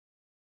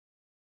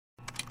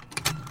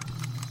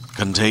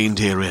Contained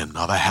herein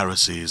are the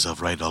heresies of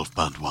Radolf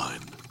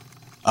Burntwine,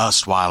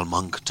 erstwhile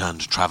monk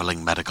turned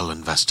traveling medical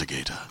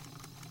investigator.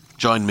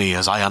 Join me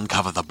as I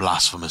uncover the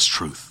blasphemous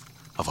truth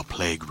of a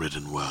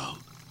plague-ridden world,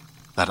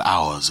 that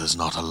ours is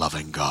not a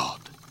loving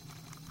God,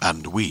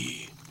 and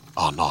we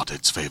are not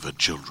its favored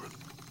children.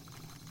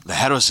 The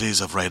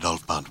heresies of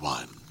Radolf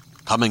Burntwine,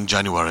 coming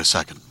January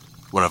 2nd,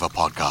 wherever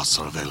podcasts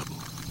are available.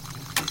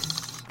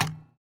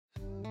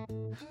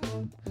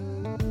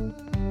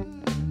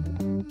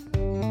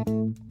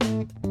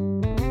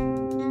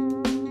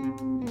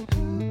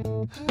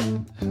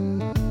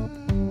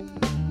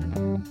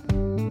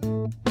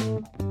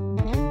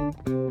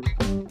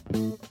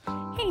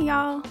 Hey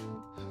y'all,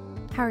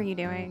 how are you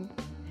doing?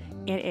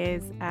 It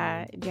is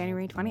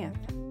January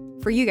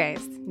 20th. For you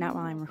guys, not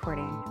while I'm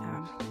recording.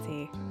 It's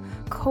a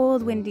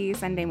cold, windy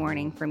Sunday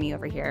morning for me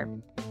over here.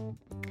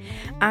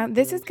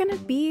 This is going to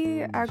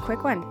be a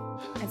quick one.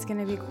 It's going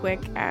to be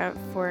quick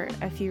for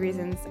a few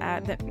reasons.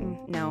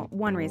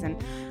 One reason.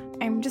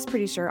 I'm just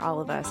pretty sure all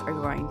of us are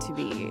going to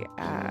be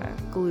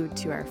glued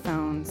to our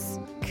phones,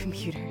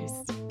 computers,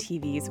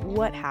 TVs,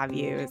 what have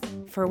you,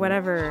 for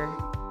whatever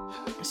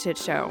shit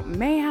show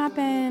may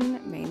happen,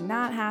 may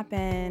not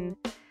happen.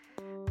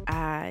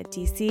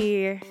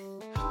 DC,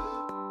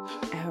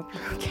 I hope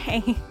you're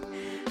okay.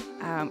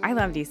 I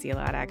love DC a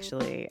lot,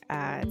 actually.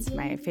 It's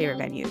my favorite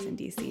venues in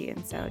DC,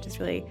 and so just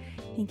really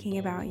thinking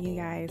about you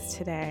guys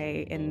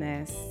today in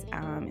this,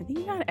 and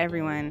thinking about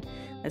everyone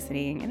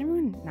listening and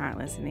everyone not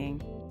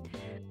listening.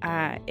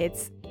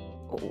 It's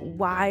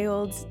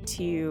wild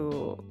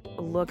to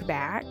look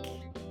back.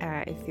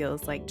 It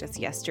feels like just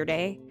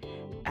yesterday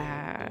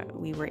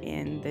we were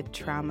in the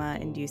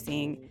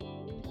trauma-inducing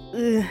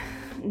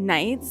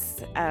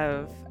nights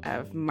of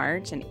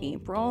March and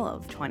April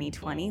of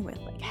 2020 with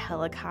like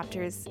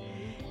helicopters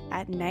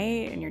at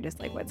night, and you're just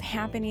like, what's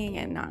happening?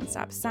 And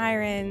nonstop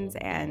sirens.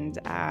 And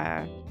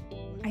I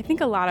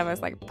think a lot of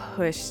us like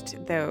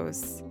pushed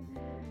those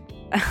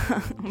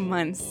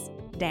months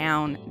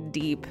down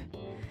deep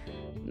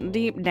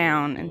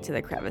down into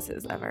the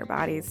crevices of our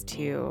bodies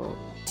to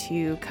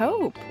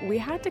cope. We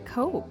had to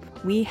cope.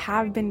 We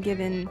have been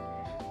given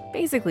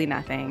basically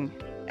nothing.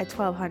 A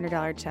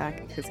 $1,200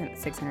 check,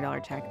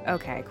 $600 check.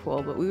 Okay,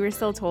 cool. But we were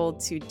still told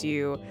to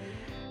do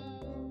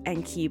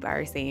and keep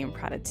our same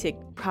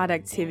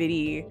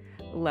productivity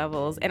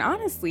levels. And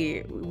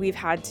honestly, we've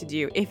had to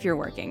do, if you're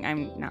working,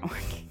 I'm not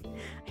working,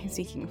 I'm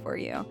speaking for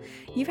you.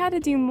 You've had to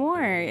do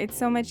more. It's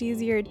so much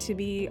easier to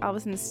be all of a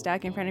sudden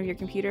stuck in front of your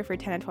computer for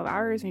 10 to 12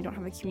 hours when you don't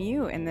have a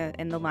commute and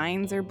the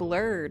lines are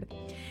blurred.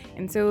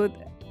 And so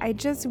I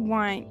just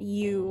want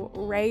you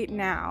right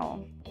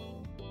now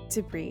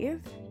to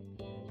breathe.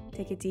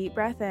 Take a deep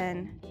breath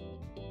in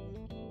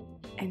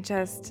and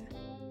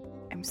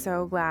I'm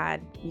so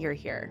glad you're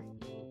here.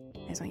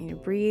 I just want you to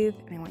breathe,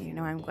 and I want you to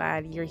know I'm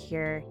glad you're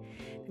here,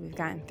 that we've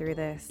gotten through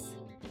this.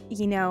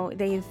 You know,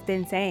 they've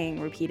been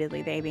saying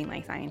repeatedly, they being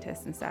like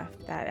scientists and stuff,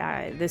 that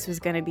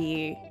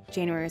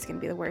January is going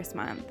to be the worst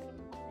month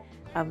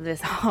of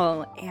this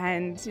all.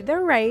 And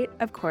they're right,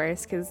 of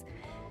course, because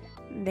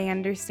they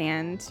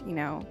understand,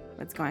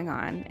 what's going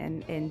on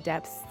and in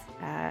depths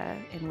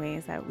in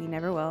ways that we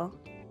never will.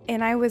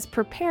 And I was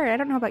prepared. I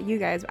don't know about you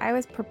guys, but I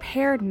was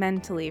prepared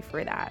mentally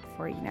for that,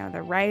 for,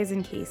 the rise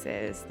in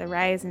cases, the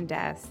rise in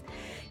deaths.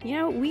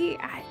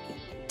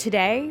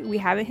 Today we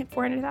haven't hit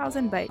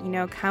 400,000, but,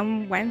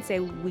 come Wednesday,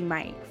 we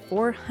might.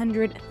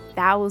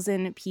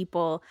 400,000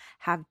 people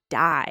have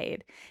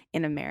died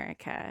in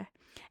America.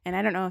 And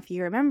I don't know if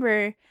you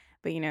remember,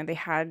 but, they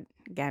had,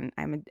 again,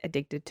 I'm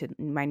addicted to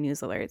my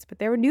news alerts, but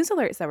there were news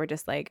alerts that were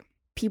just like,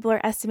 people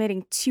are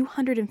estimating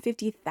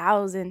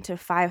 250,000 to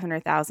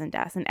 500,000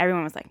 deaths. And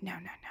everyone was like, no,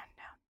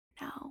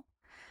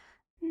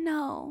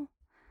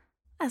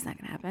 that's not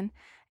going to happen.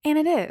 And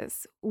it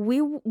is.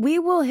 We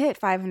will hit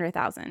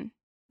 500,000.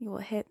 We will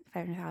hit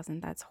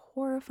 500,000. That's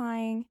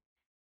horrifying.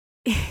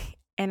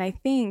 And I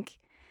think,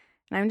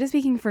 and I'm just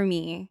speaking for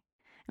me,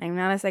 and I'm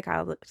not a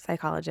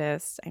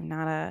psychologist. I'm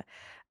not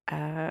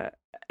a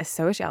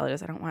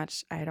sociologist.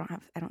 I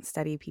don't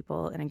study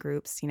people in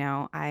groups. I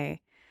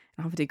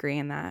don't have a degree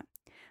in that.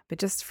 But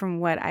just from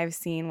what I've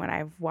seen, what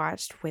I've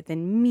watched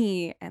within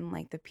me and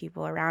like the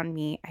people around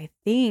me, I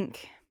don't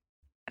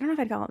know if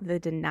I'd call it the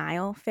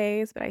denial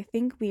phase, but I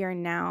think we are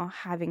now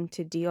having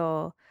to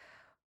deal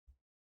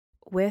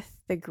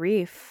with the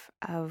grief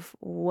of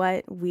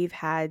what we've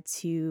had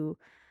to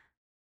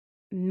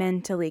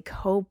mentally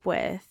cope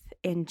with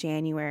in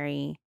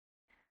January,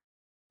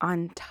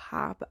 on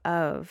top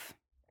of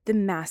the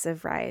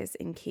massive rise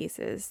in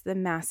cases, the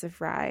massive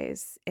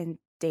rise in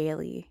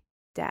daily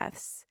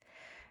deaths.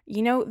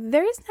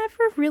 There's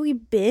never really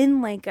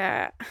been like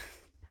a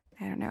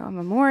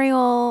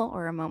memorial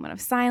or a moment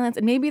of silence.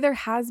 And maybe there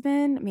has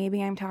been.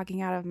 Maybe I'm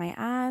talking out of my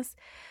ass.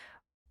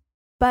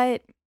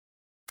 But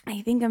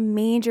I think a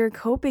major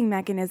coping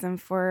mechanism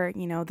for,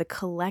 the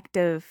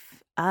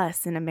collective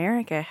us in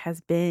America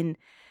has been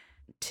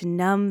to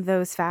numb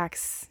those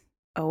facts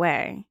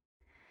away.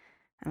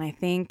 And I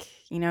think,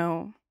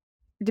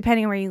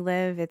 depending on where you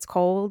live, it's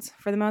cold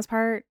for the most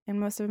part in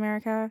most of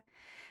America.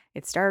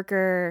 It's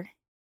darker.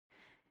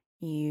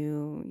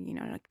 You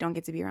know, like, don't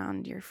get to be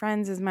around your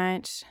friends as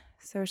much.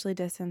 Socially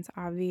distance,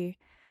 obvi.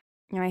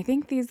 And I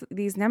think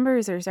these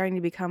numbers are starting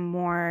to become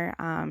more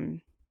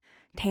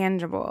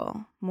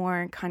tangible,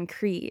 more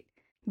concrete.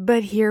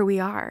 But here we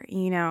are,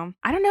 you know.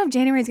 I don't know if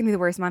January is going to be the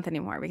worst month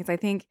anymore, because I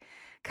think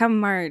come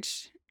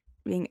March,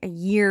 being a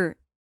year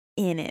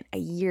in it, a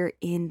year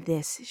in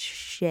this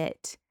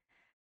shit,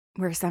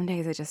 where some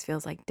days it just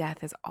feels like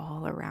death is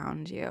all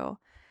around you.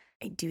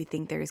 I do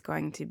think there's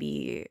going to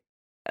be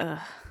a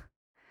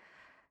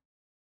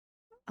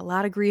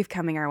lot of grief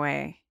coming our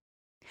way.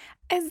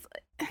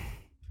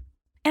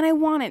 And I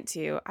want it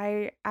to.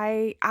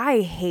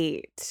 I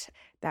hate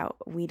that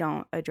we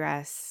don't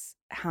address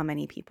how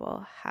many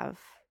people have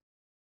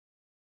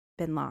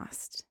been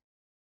lost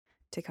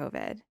to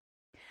COVID.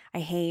 I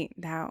hate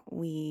that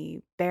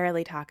we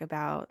barely talk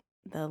about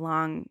the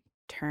long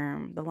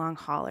term, the long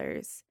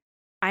haulers.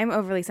 I'm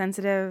overly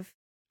sensitive.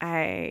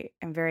 I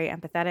am very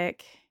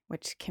empathetic,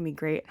 which can be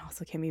great and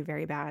also can be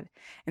very bad.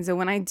 And so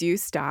when I do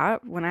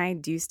stop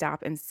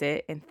and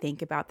sit and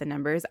think about the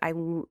numbers, I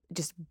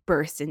just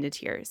burst into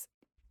tears.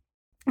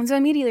 And so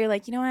immediately you're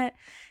like, you know what?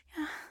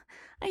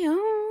 I'm not gonna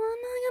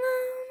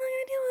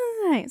deal with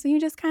it tonight. So you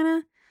just kind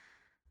of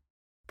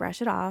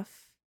brush it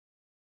off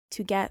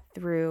to get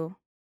through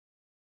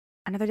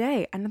another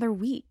day, another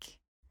week.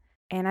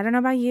 And I don't know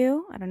about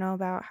you. I don't know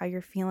about how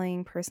you're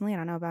feeling personally. I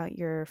don't know about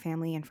your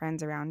family and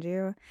friends around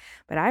you.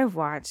 But I've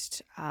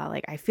watched,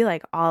 I feel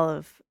like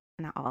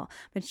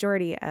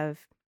majority of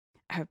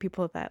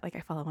people that like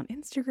I follow on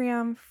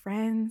Instagram,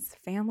 friends,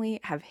 family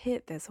have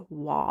hit this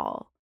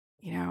wall.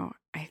 You know,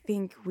 I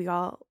think we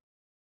all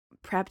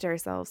prepped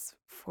ourselves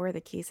for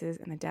the cases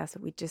and the deaths,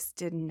 but we just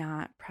did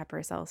not prep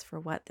ourselves for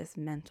what this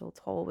mental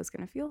toll was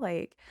going to feel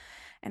like.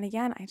 And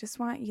again, I just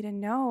want you to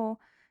know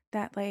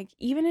that, like,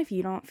 even if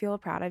you don't feel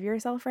proud of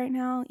yourself right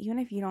now, even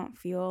if you don't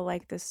feel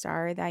like the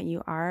star that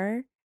you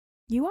are,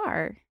 you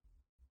are.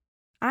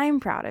 I'm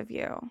proud of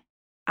you.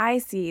 I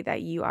see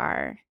that you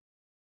are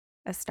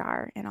a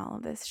star in all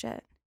of this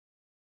shit.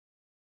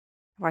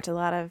 I watch a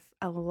lot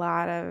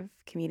of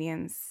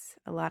comedians,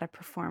 a lot of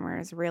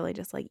performers really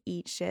just like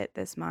eat shit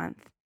this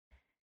month.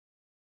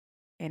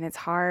 And it's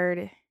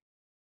hard.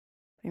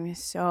 I'm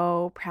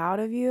so proud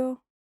of you.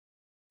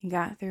 You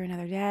got through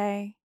another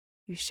day.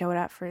 You showed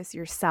up for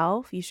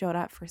yourself. You showed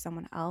up for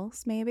someone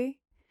else, maybe.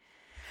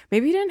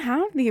 Maybe you didn't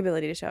have the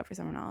ability to show up for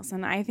someone else.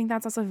 And I think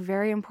that's also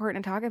very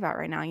important to talk about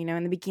right now. You know,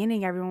 in the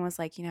beginning, everyone was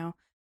like, you know,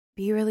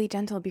 be really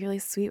gentle, be really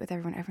sweet with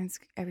everyone.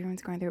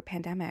 Everyone's going through a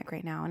pandemic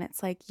right now. And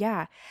it's like,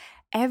 yeah,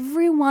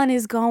 everyone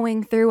is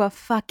going through a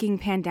fucking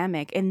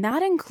pandemic. And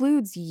that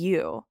includes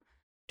you.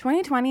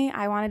 2020,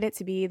 I wanted it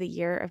to be the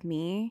year of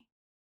me,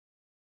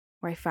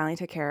 where I finally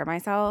took care of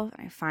myself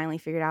and I finally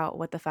figured out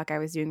what the fuck I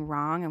was doing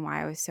wrong and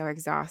why I was so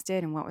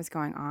exhausted and what was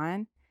going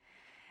on.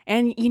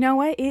 And you know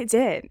what? It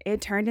did. It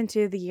turned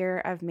into the year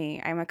of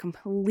me. I'm a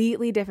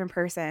completely different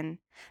person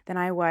than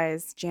I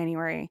was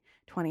January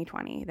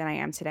 2020 than I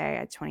am today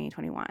at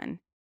 2021.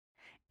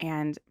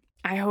 And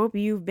I hope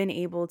you've been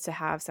able to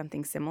have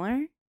something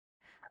similar.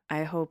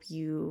 I hope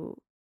you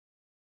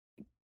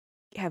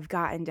have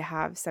gotten to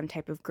have some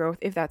type of growth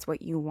if that's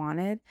what you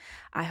wanted.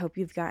 I hope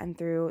you've gotten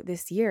through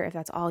this year if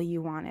that's all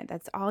you wanted.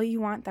 That's all you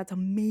want. That's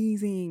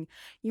amazing.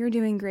 You're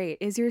doing great.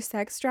 Is your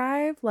sex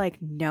drive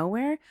like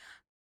nowhere?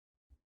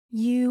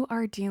 You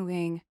are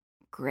doing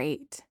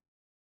great.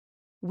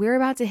 We're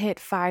about to hit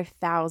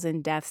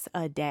 5,000 deaths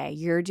a day.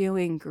 You're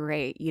doing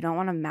great. You don't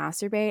want to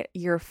masturbate?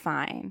 You're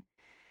fine.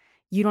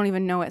 You don't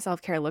even know what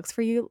self-care looks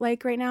for you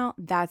like right now?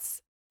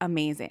 That's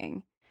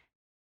amazing.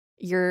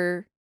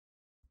 You're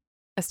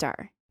a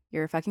star.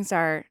 You're a fucking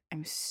star.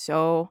 I'm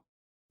so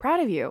proud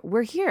of you.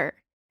 We're here.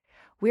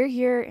 We're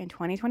here in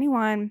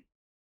 2021.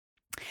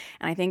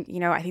 And I think,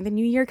 I think the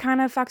new year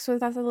kind of fucks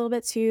with us a little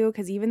bit too,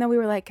 because even though we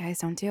were like, guys,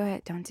 don't do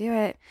it. Don't do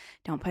it.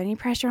 Don't put any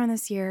pressure on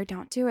this year.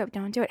 Don't do it.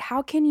 Don't do it.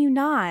 How can you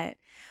not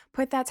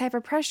put that type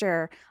of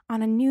pressure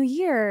on a new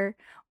year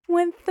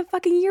when the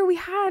fucking year we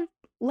had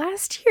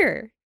last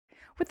year,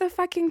 with the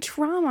fucking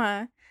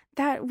trauma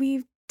that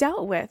we've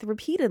dealt with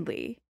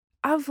repeatedly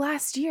of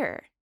last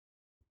year?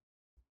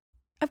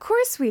 Of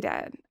course we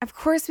did. Of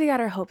course we got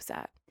our hopes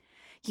up.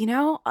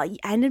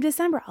 End of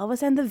December, all of a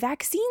sudden the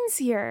vaccine's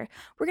here.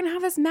 We're going to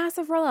have this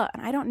massive rollout.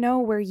 And I don't know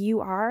where you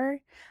are,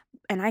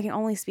 and I can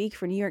only speak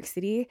for New York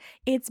City.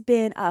 It's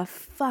been a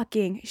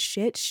fucking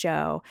shit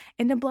show.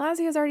 And de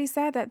Blasio has already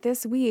said that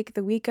this week,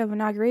 the week of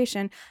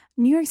inauguration,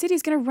 New York City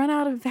is going to run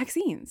out of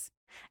vaccines.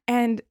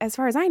 And as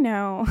far as I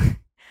know,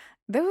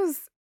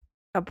 those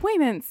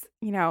appointments,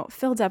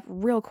 filled up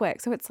real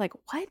quick. So it's like,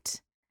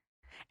 what?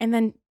 And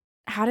then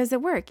how does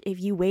it work? If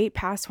you wait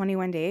past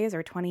 21 days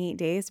or 28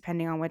 days,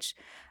 depending on which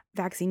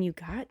vaccine you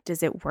got,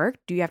 does it work?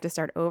 Do you have to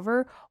start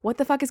over? What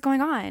the fuck is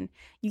going on?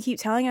 You keep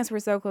telling us we're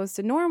so close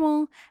to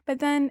normal, but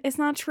then it's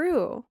not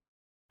true.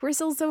 We're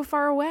still so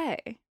far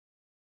away.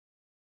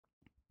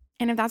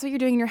 And if that's what you're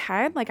doing in your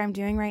head, like I'm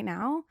doing right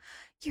now,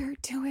 You're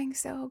doing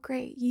so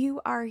great. You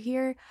are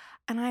here.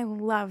 And I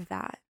love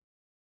that.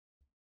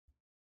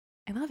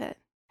 I love it.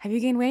 Have you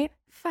gained weight?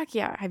 Fuck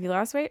yeah. Have you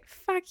lost weight?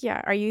 Fuck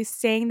yeah. Are you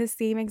staying the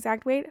same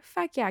exact weight?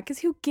 Fuck yeah. Because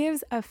who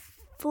gives a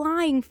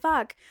flying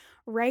fuck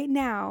right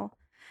now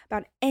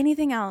about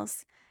anything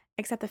else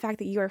except the fact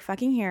that you are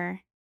fucking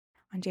here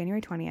on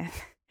January 20th?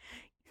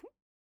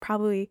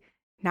 Probably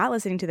not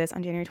listening to this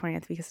on January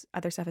 20th because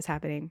other stuff is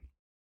happening,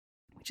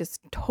 which is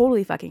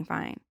totally fucking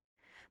fine.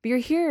 But you're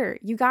here.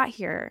 You got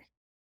here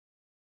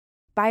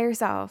by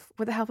yourself,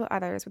 with the help of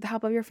others, with the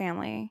help of your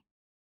family.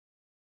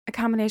 A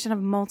combination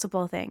of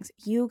multiple things.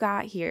 You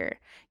got here.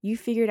 You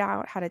figured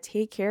out how to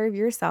take care of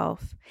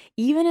yourself,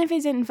 even if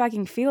it didn't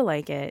fucking feel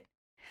like it.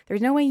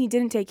 There's no way you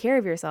didn't take care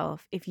of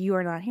yourself if you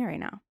are not here right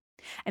now.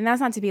 And that's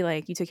not to be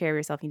like you took care of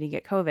yourself and you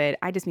didn't get COVID.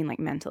 I just mean like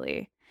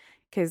mentally.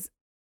 Because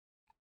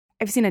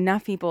I've seen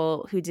enough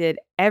people who did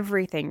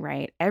everything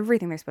right,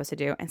 everything they're supposed to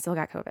do, and still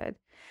got COVID.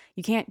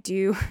 You can't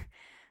do,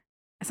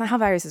 that's not how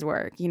viruses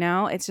work, you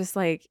know? It's just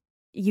like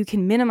you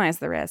can minimize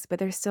the risk, but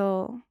there's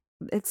still,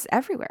 it's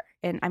everywhere.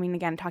 And I mean,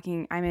 again,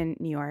 I'm in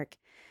New York,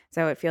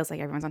 so it feels like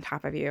everyone's on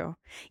top of you.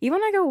 Even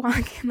when I go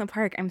walk in the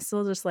park, I'm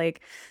still just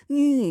like,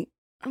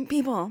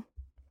 people,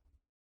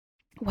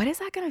 what is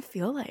that going to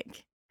feel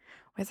like?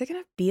 What is it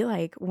going to be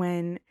like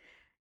when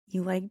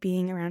you like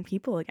being around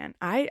people again?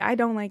 I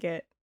don't like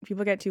it.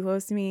 People get too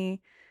close to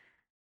me.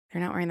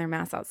 They're not wearing their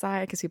masks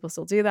outside because people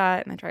still do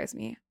that. And that drives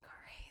me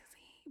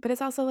crazy. But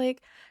it's also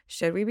like,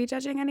 should we be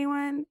judging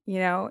anyone? You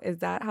know, is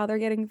that how they're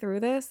getting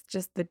through this?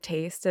 Just the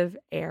taste of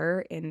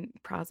air in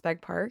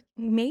Prospect Park?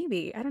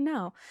 Maybe. I don't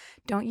know.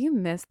 Don't you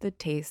miss the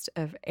taste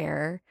of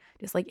air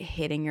just like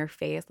hitting your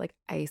face, like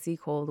icy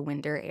cold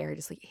winter air,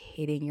 just like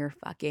hitting your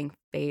fucking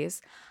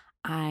face?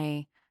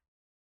 I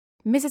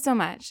miss it so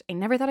much. I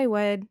never thought I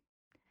would.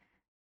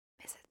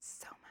 Miss it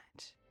so much.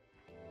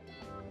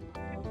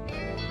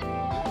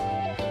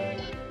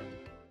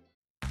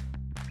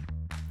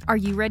 Are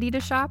you ready to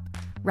shop?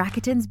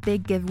 Rakuten's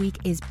Big Give Week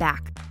is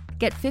back.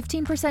 Get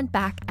 15%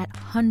 back at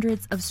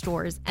hundreds of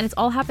stores, and it's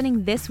all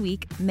happening this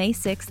week, May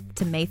 6th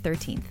to May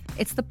 13th.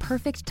 It's the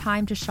perfect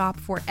time to shop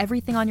for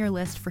everything on your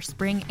list for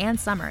spring and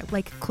summer,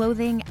 like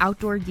clothing,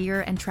 outdoor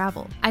gear, and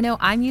travel. I know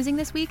I'm using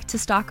this week to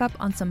stock up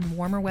on some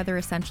warmer weather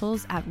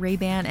essentials at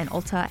Ray-Ban and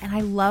Ulta, and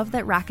I love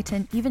that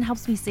Rakuten even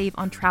helps me save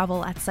on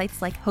travel at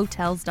sites like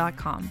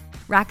Hotels.com.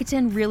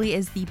 Rakuten really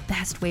is the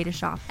best way to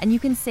shop, and you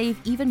can save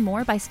even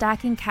more by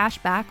stacking cash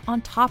back on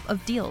top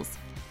of deals.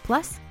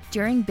 Plus,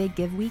 during Big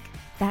Give Week,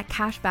 that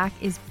cash back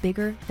is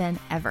bigger than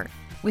ever.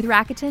 With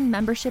Rakuten,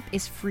 membership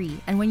is free,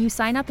 and when you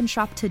sign up and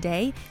shop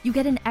today, you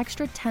get an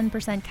extra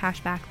 10%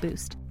 cash back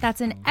boost.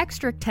 That's an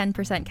extra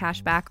 10%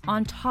 cash back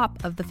on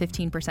top of the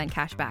 15%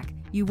 cash back.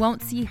 You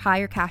won't see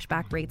higher cash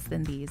back rates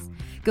than these.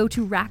 Go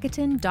to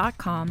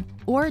Rakuten.com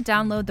or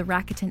download the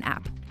Rakuten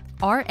app.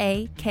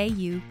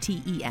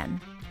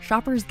 Rakuten.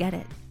 Shoppers get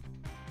it.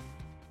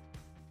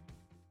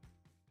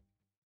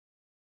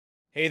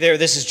 Hey there,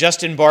 this is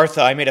Justin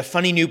Bartha. I made a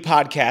funny new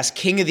podcast,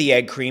 King of the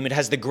Egg Cream. It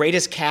has the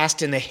greatest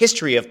cast in the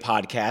history of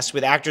podcasts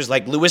with actors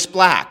like Louis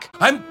Black.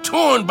 I'm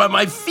torn by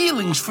my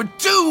feelings for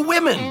two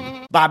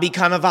women. Bobby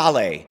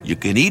Cannavale. You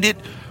can eat it,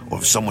 or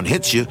if someone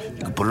hits you,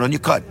 you can put it on your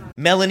cut.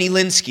 Melanie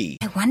Linsky.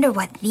 I wonder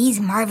what these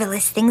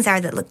marvelous things are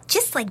that look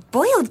just like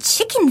boiled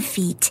chicken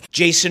feet.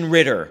 Jason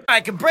Ritter. I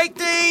can break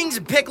things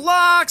and pick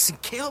locks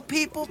and kill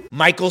people.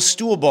 Michael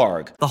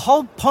Stuhlbarg. The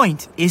whole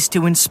point is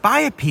to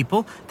inspire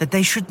people that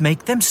they should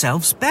make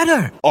themselves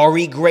better.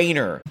 Ari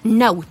Grainer.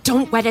 No,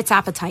 don't whet its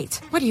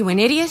appetite. What are you, an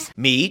idiot?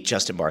 Me,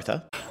 Justin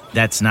Bartha.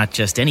 That's not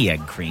just any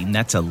egg cream,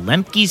 that's a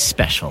Lemke's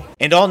special.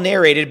 And all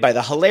narrated by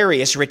the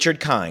hilarious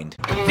Richard Kind.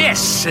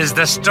 This is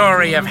the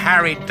story of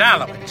Harry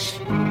Dalowitz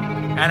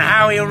and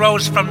how he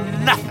rose from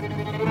nothing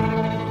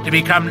to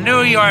become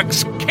New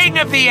York's King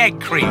of the Egg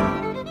Cream.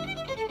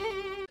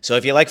 So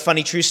if you like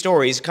funny true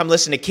stories, come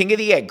listen to King of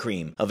the Egg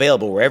Cream,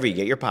 available wherever you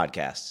get your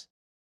podcasts.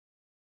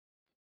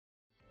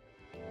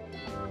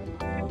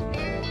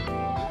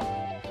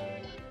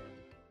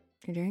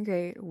 You're doing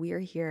great. We're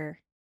here.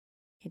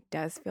 It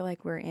does feel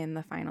like we're in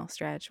the final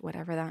stretch,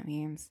 whatever that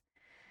means.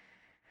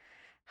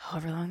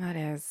 However long that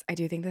is. I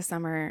do think the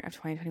summer of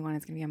 2021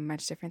 is going to be a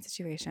much different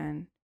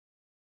situation.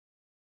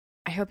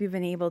 I hope you've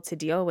been able to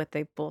deal with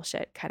the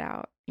bullshit cut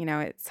out. You know,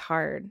 it's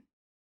hard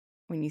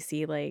when you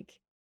see like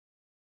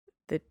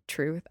the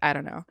truth, I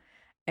don't know,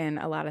 and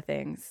a lot of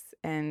things.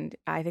 And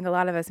I think a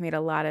lot of us made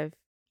a lot of,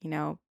 you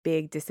know,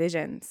 big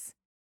decisions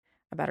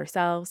about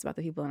ourselves, about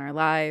the people in our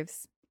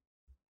lives.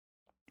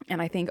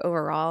 And I think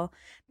overall,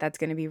 that's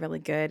going to be really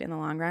good in the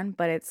long run,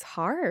 but it's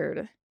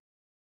hard.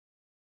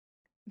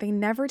 They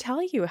never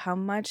tell you how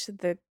much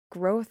the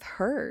growth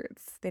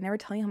hurts. They never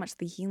tell you how much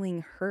the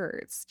healing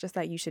hurts, just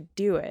that you should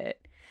do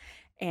it.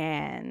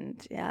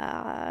 And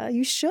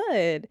you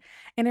should.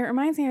 And it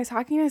reminds me, I was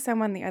talking to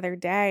someone the other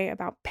day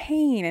about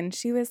pain, and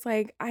she was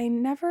like, I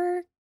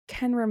never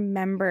can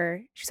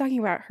remember. She's talking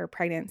about her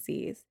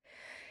pregnancies.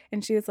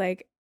 And she was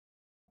like,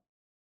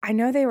 I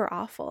know they were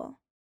awful,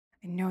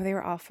 I know they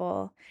were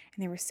awful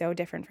and they were so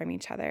different from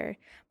each other,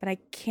 but I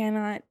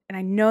cannot, and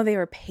I know they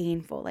were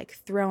painful, like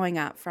throwing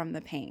up from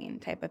the pain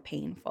type of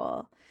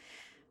painful.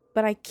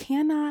 But I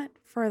cannot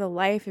for the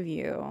life of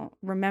you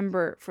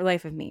remember, for the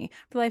life of me,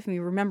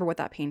 remember what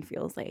that pain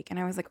feels like. And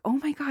I was like, oh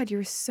my God,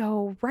 you're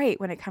so right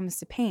when it comes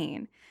to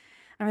pain.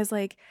 I was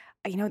like,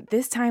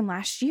 this time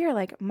last year,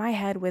 like my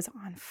head was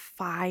on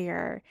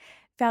fire,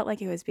 felt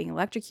like it was being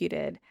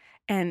electrocuted.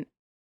 And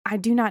I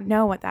do not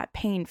know what that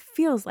pain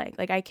feels like.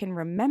 Like I can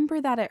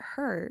remember that it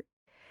hurt,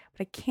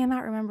 but I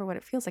cannot remember what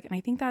it feels like. And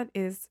I think that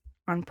is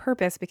on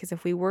purpose, because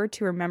if we were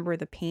to remember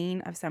the pain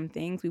of some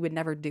things, we would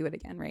never do it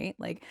again, right?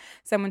 Like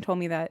someone told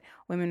me that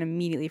women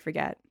immediately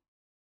forget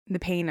the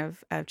pain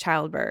of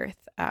childbirth,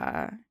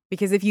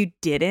 because if you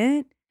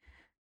didn't,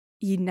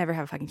 you'd never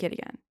have a fucking kid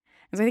again.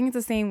 And so I think it's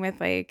the same with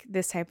like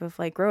this type of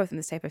like growth and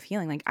this type of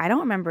healing. Like I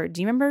don't remember,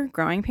 do you remember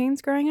growing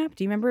pains growing up?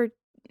 Do you remember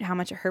how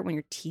much it hurt when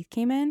your teeth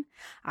came in?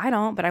 I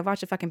don't, but I've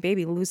watched a fucking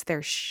baby lose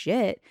their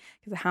shit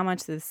because of how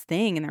much this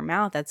thing in their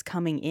mouth that's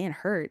coming in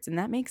hurts. And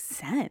that makes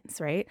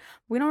sense, right?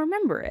 We don't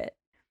remember it.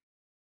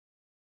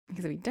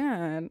 Because if we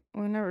did,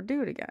 we'll never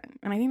do it again.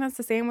 And I think that's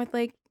the same with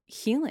like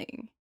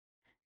healing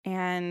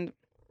and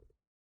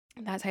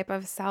that type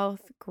of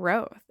self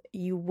growth.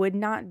 You would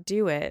not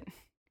do it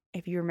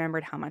if you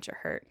remembered how much it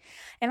hurt.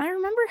 And I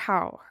remember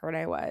how hurt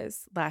I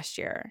was last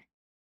year.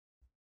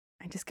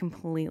 I just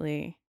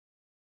completely.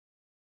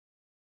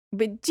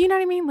 But do you know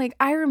what I mean? Like,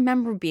 I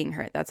remember being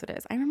hurt. That's what it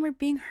is. I remember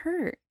being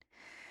hurt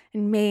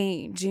in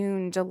May,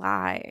 June,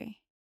 July,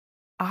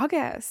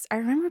 August. I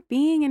remember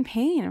being in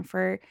pain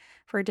for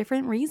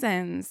different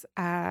reasons.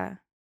 Not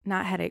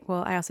headache.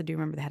 Well, I also do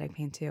remember the headache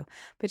pain too.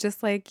 But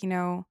just like,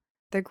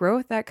 the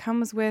growth that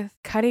comes with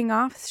cutting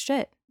off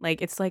shit.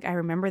 Like, it's like I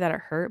remember that it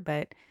hurt,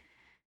 but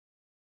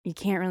you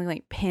can't really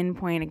like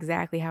pinpoint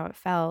exactly how it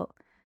felt.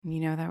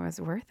 That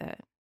was worth it.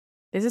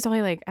 This is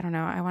only like, I don't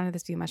know, I wanted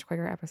this to be a much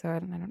quicker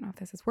episode, and I don't know if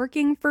this is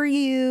working for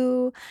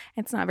you.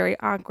 It's not very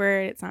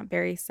awkward. It's not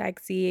very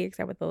sexy,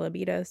 except with the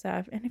libido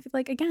stuff. And if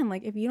like, again,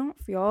 like if you don't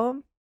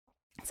feel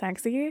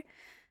sexy,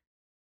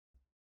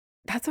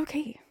 that's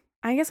okay.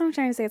 I guess what I'm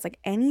trying to say is like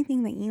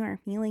anything that you are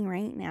feeling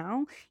right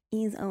now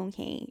is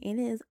okay. It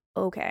is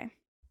okay.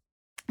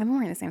 I've been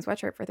wearing the same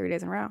sweatshirt for 3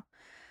 days in a row.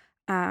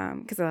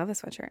 Because I love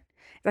this sweatshirt.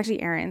 It's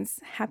actually Aaron's.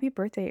 Happy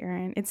birthday,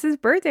 Aaron. It's his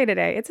birthday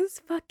today. It's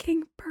his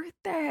fucking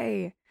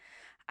birthday.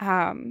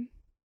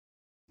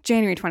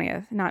 January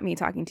 20th, not me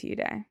talking to you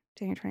today.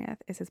 January 20th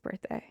is his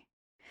birthday.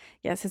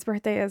 Yes, his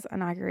birthday is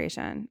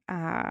inauguration.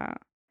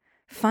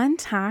 Fun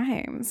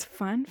times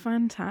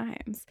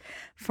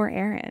for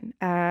Aaron.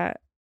 Yeah,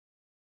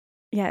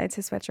 it's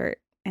his sweatshirt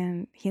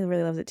and he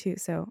really loves it too.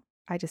 So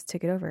I just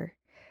took it over.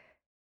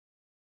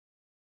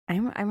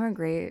 I'm a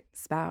great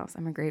spouse.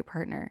 I'm a great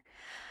partner.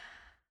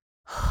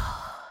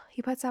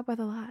 He puts up with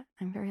a lot.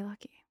 I'm very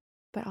lucky,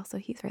 but also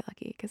he's very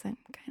lucky because I'm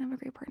kind of a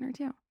great partner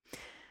too.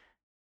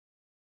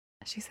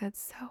 She said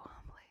so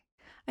humbly.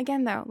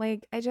 Again, though,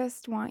 like, I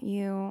just want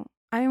you,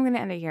 I'm going to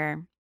end it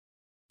here.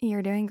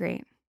 You're doing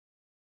great.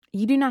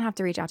 You do not have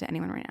to reach out to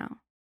anyone right now.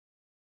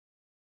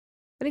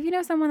 But if you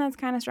know someone that's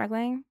kind of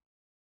struggling,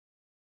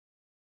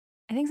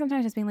 I think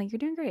sometimes just being like, you're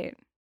doing great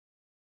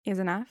is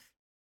enough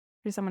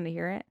for someone to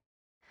hear it.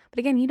 But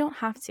again, you don't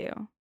have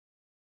to.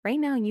 Right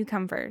now, you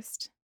come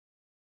first.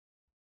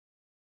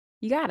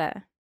 You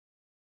gotta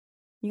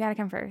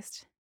come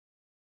first.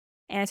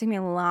 And it took me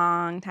a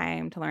long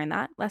time to learn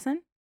that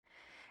lesson.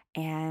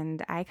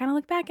 And I kind of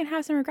look back and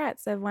have some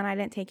regrets of when I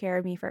didn't take care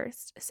of me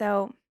first.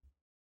 So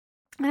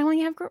I don't want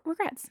you to have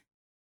regrets.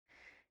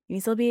 You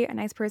can still be a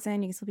nice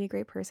person. You can still be a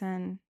great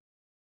person.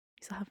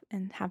 You still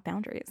have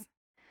boundaries.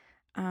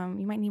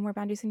 You might need more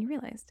boundaries than you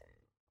realized.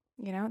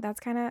 That's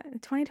kind of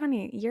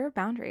 2020, year of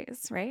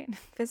boundaries, right?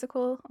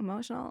 Physical,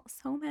 emotional,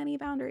 so many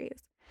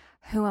boundaries.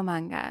 Who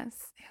among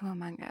us?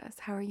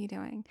 How are you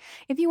doing?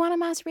 If you want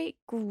to masturbate,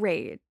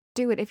 great.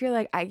 Do it. If you're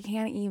like, I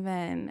can't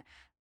even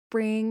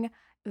bring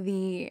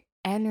the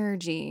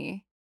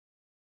energy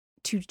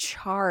to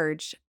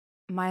charge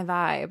my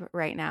vibe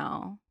right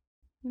now,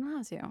 you don't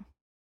have to.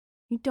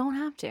 You don't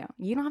have to.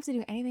 You don't have to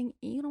do anything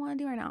you don't want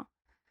to do right now.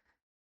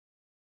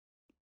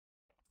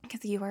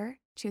 Because you are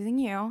choosing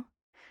you.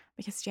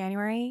 Because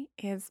January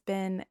has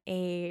been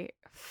a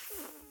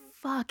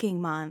fucking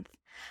month.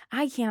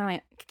 I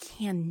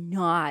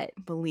cannot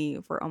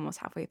believe we're almost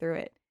halfway through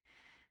it.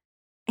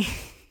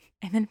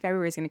 And then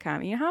February is going to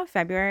come. You know how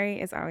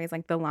February is always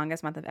like the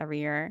longest month of every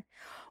year?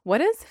 What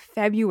is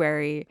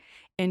February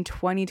in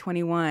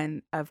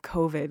 2021 of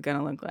COVID going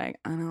to look like?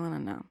 I don't want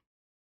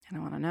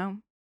to know.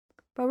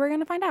 But we're going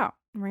to find out.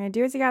 We're going to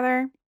do it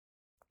together,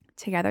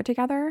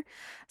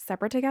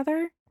 separate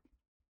together.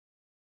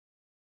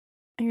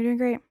 And you're doing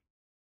great.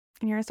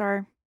 And you're a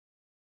star.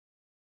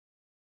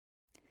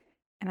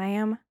 And I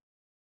am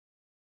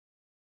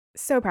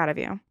so proud of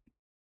you.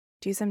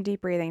 Do some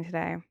deep breathing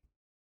today.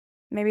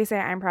 Maybe say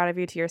I'm proud of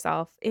you to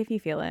yourself if you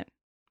feel it,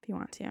 if you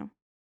want to.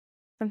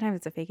 Sometimes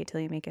it's a fake it till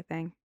you make it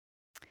thing.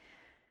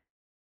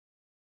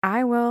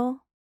 I will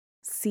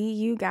see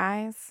you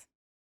guys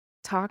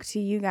talk to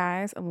you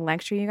guys,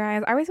 lecture you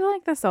guys. I always feel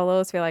like the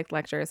solos feel like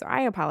lectures, so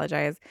I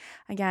apologize.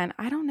 Again,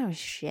 I don't know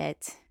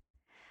shit.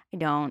 I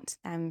don't.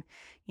 I'm,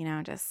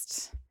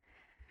 just,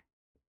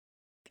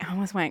 I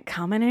almost went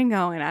coming and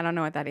going. I don't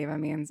know what that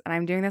even means. And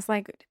I'm doing this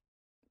like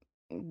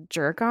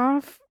jerk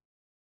off,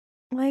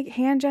 like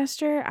hand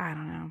gesture. I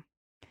don't know.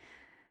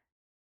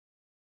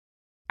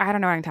 I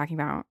don't know what I'm talking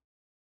about.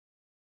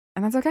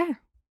 And that's okay.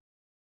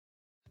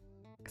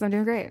 Because I'm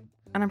doing great.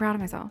 And I'm proud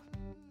of myself.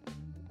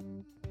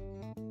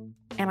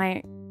 And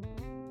I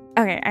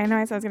know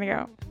I said I was going to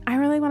go. I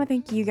really want to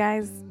thank you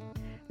guys,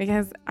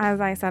 because as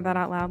I said that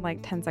out loud like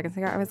 10 seconds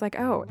ago, I was like,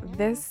 oh,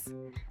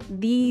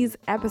 these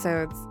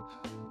episodes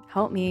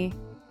help me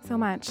so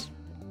much.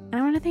 And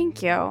I want to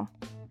thank you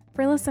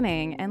for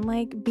listening and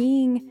like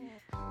being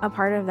a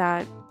part of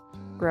that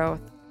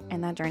growth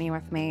and that journey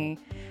with me.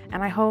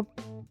 And I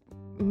hope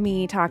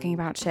me talking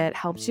about shit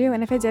helped you.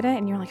 And if it didn't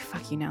and you're like,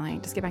 fuck you, Nelly,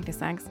 just get back to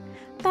sex,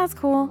 that's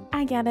cool.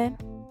 I get it.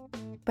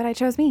 But I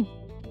chose me.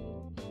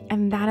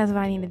 And that is what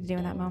I needed to do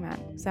in that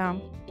moment.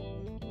 So,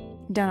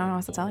 don't know what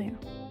else to tell you.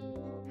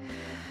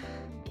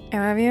 I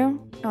love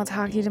you. I'll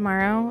talk to you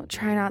tomorrow.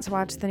 Try not to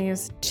watch the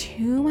news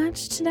too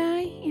much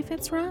today if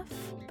it's rough.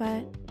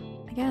 But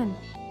again,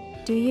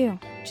 do you.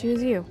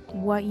 Choose you.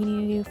 What you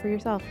need to do for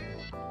yourself.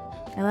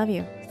 I love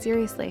you.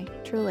 Seriously.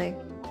 Truly.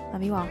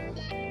 Love you all.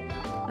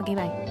 Okay,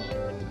 bye.